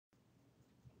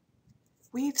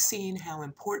We've seen how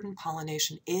important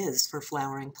pollination is for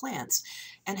flowering plants,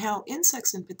 and how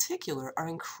insects in particular are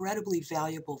incredibly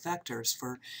valuable vectors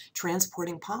for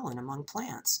transporting pollen among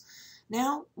plants.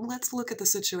 Now, let's look at the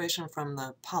situation from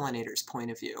the pollinator's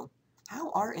point of view.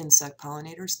 How are insect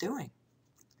pollinators doing?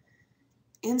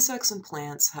 Insects and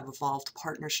plants have evolved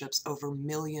partnerships over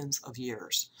millions of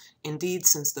years. Indeed,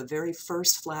 since the very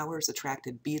first flowers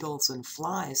attracted beetles and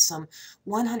flies some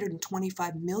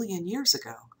 125 million years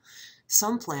ago.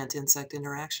 Some plant-insect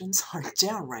interactions are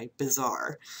downright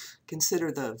bizarre.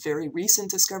 Consider the very recent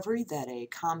discovery that a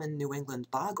common New England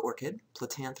bog orchid,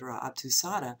 Platanthera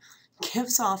obtusata,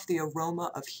 gives off the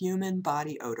aroma of human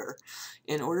body odor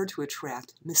in order to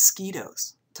attract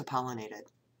mosquitoes to pollinate it.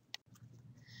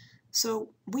 So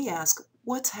we ask,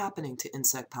 what's happening to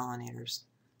insect pollinators?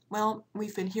 Well,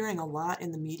 we've been hearing a lot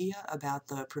in the media about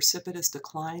the precipitous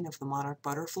decline of the monarch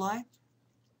butterfly,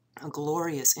 a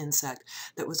glorious insect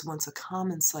that was once a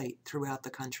common sight throughout the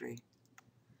country.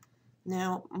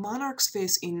 Now, monarchs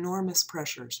face enormous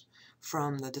pressures,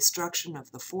 from the destruction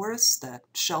of the forests that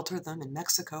shelter them in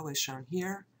Mexico, as shown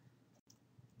here,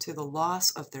 to the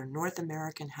loss of their North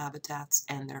American habitats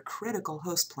and their critical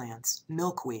host plants,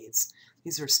 milkweeds.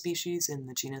 These are species in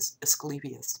the genus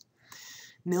Asclepias.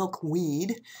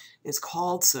 Milkweed is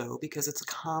called so because it's a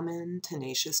common,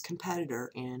 tenacious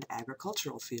competitor in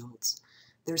agricultural fields.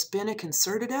 There's been a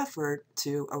concerted effort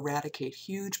to eradicate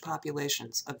huge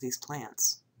populations of these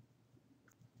plants.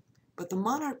 But the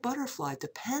monarch butterfly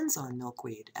depends on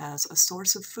milkweed as a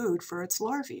source of food for its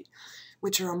larvae,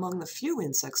 which are among the few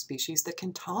insect species that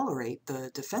can tolerate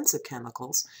the defensive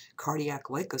chemicals, cardiac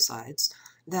glycosides,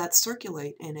 that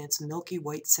circulate in its milky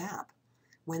white sap.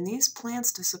 When these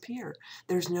plants disappear,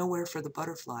 there's nowhere for the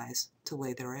butterflies to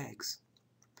lay their eggs.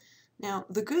 Now,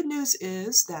 the good news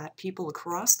is that people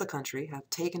across the country have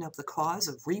taken up the cause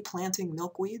of replanting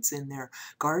milkweeds in their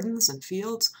gardens and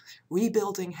fields,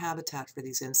 rebuilding habitat for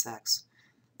these insects.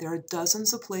 There are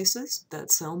dozens of places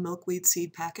that sell milkweed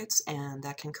seed packets and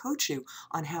that can coach you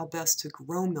on how best to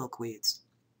grow milkweeds.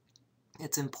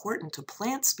 It's important to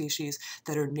plant species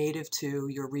that are native to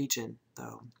your region,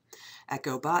 though. At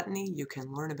GoBotany, you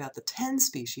can learn about the 10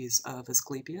 species of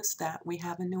Asclepias that we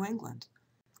have in New England.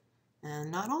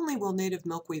 And not only will native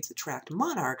milkweeds attract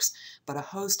monarchs, but a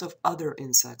host of other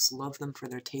insects love them for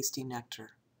their tasty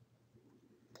nectar.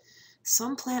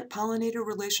 Some plant-pollinator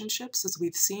relationships, as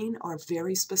we've seen, are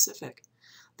very specific.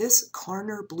 This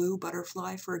Carner blue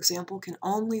butterfly, for example, can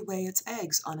only lay its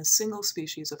eggs on a single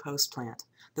species of host plant,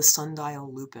 the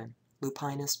sundial lupin,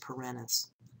 Lupinus perennis.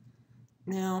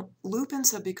 Now,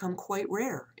 lupins have become quite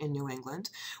rare in New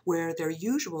England, where their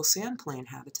usual sandplain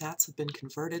habitats have been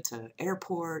converted to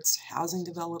airports, housing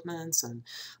developments, and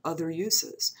other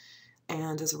uses.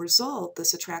 And as a result,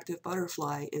 this attractive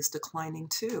butterfly is declining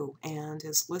too, and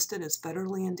is listed as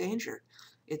federally endangered.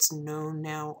 It's known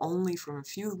now only from a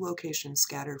few locations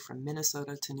scattered from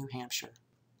Minnesota to New Hampshire.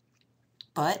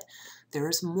 But there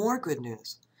is more good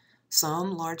news.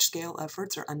 Some large-scale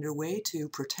efforts are underway to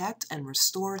protect and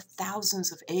restore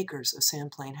thousands of acres of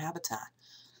sandplain habitat.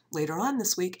 Later on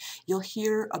this week, you'll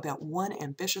hear about one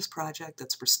ambitious project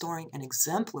that's restoring an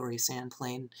exemplary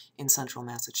sandplain in central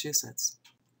Massachusetts.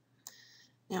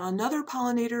 Now, another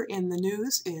pollinator in the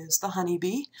news is the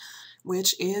honeybee,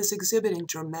 which is exhibiting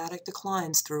dramatic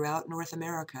declines throughout North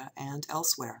America and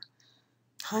elsewhere.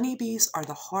 Honeybees are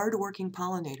the hard-working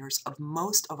pollinators of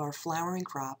most of our flowering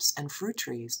crops and fruit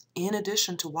trees, in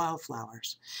addition to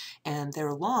wildflowers, and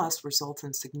their loss results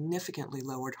in significantly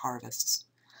lowered harvests.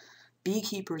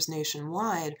 Beekeepers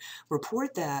nationwide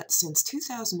report that since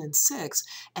 2006,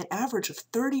 an average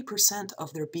of 30%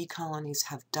 of their bee colonies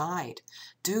have died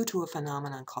due to a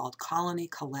phenomenon called colony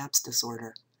collapse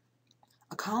disorder.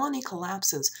 A colony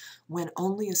collapses when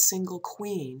only a single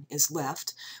queen is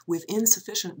left with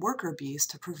insufficient worker bees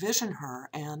to provision her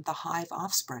and the hive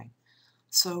offspring.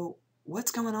 So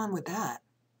what's going on with that?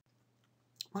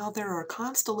 Well, there are a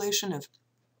constellation of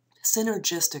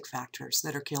synergistic factors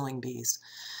that are killing bees.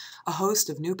 A host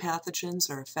of new pathogens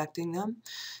are affecting them,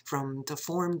 from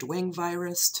deformed wing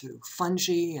virus to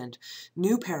fungi and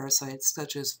new parasites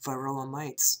such as varroa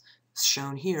mites,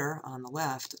 shown here on the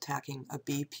left, attacking a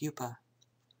bee pupa.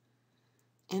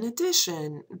 In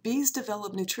addition, bees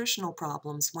develop nutritional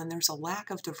problems when there's a lack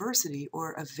of diversity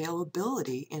or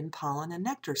availability in pollen and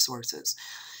nectar sources.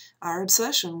 Our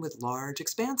obsession with large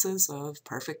expanses of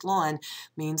perfect lawn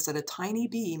means that a tiny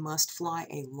bee must fly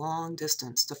a long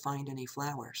distance to find any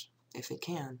flowers, if it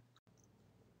can.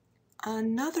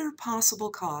 Another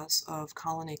possible cause of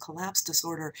colony collapse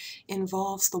disorder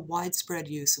involves the widespread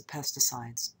use of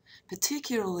pesticides.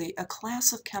 particularly a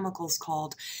class of chemicals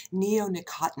called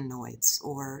neonicotinoids,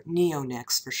 or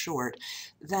neonics for short,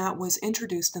 that was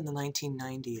introduced in the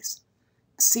 1990s.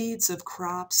 Seeds of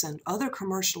crops and other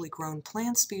commercially grown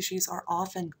plant species are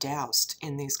often doused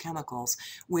in these chemicals,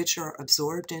 which are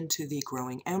absorbed into the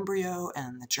growing embryo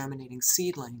and the germinating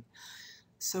seedling.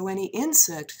 So any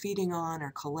insect feeding on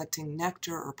or collecting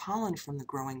nectar or pollen from the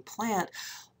growing plant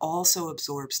also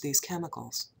absorbs these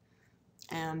chemicals.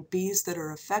 And bees that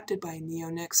are affected by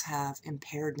neonics have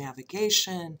impaired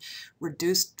navigation,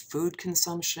 reduced food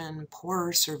consumption,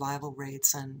 poorer survival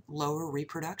rates, and lower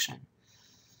reproduction.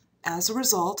 As a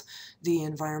result, the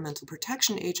Environmental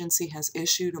Protection Agency has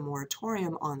issued a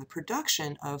moratorium on the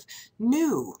production of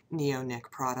new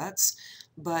neonic products,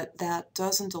 but that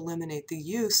doesn't eliminate the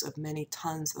use of many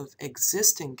tons of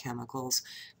existing chemicals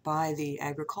by the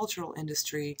agricultural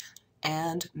industry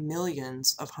and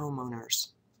millions of homeowners.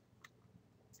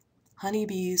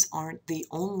 Honeybees aren't the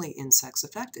only insects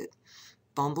affected.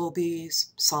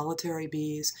 Bumblebees, solitary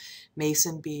bees,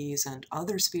 mason bees, and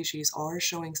other species are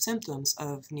showing symptoms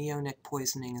of neonic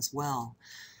poisoning as well.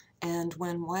 And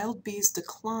when wild bees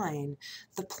decline,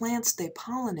 the plants they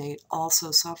pollinate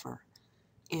also suffer.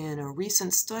 In a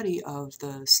recent study of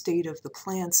the state of the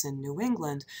plants in New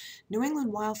England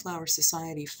Wildflower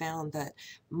Society found that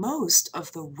most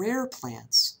of the rare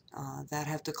plants that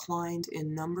have declined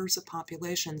in numbers of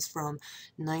populations from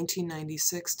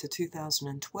 1996 to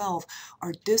 2012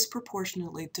 are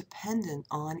disproportionately dependent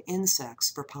on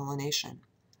insects for pollination.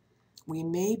 We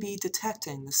may be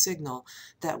detecting the signal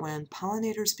that when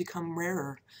pollinators become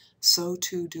rarer, so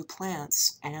too do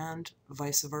plants, and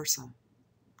vice versa.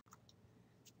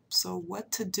 So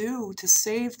what to do to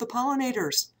save the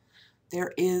pollinators?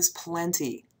 There is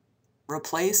plenty.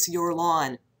 Replace your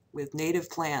lawn with native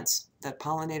plants that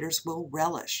pollinators will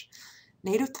relish.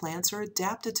 Native plants are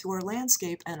adapted to our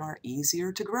landscape and are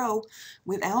easier to grow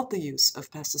without the use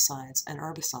of pesticides and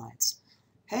herbicides.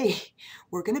 Hey,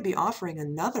 we're going to be offering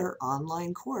another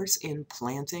online course in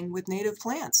planting with native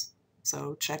plants,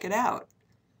 so check it out.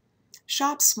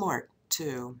 Shop smart,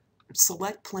 too.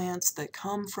 Select plants that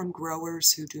come from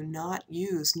growers who do not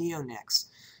use neonics.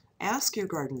 Ask your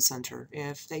garden center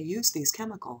if they use these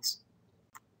chemicals.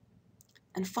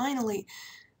 And finally,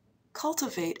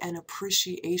 cultivate an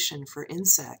appreciation for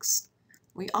insects.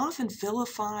 We often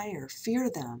vilify or fear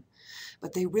them,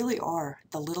 but they really are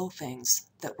the little things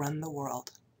that run the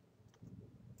world.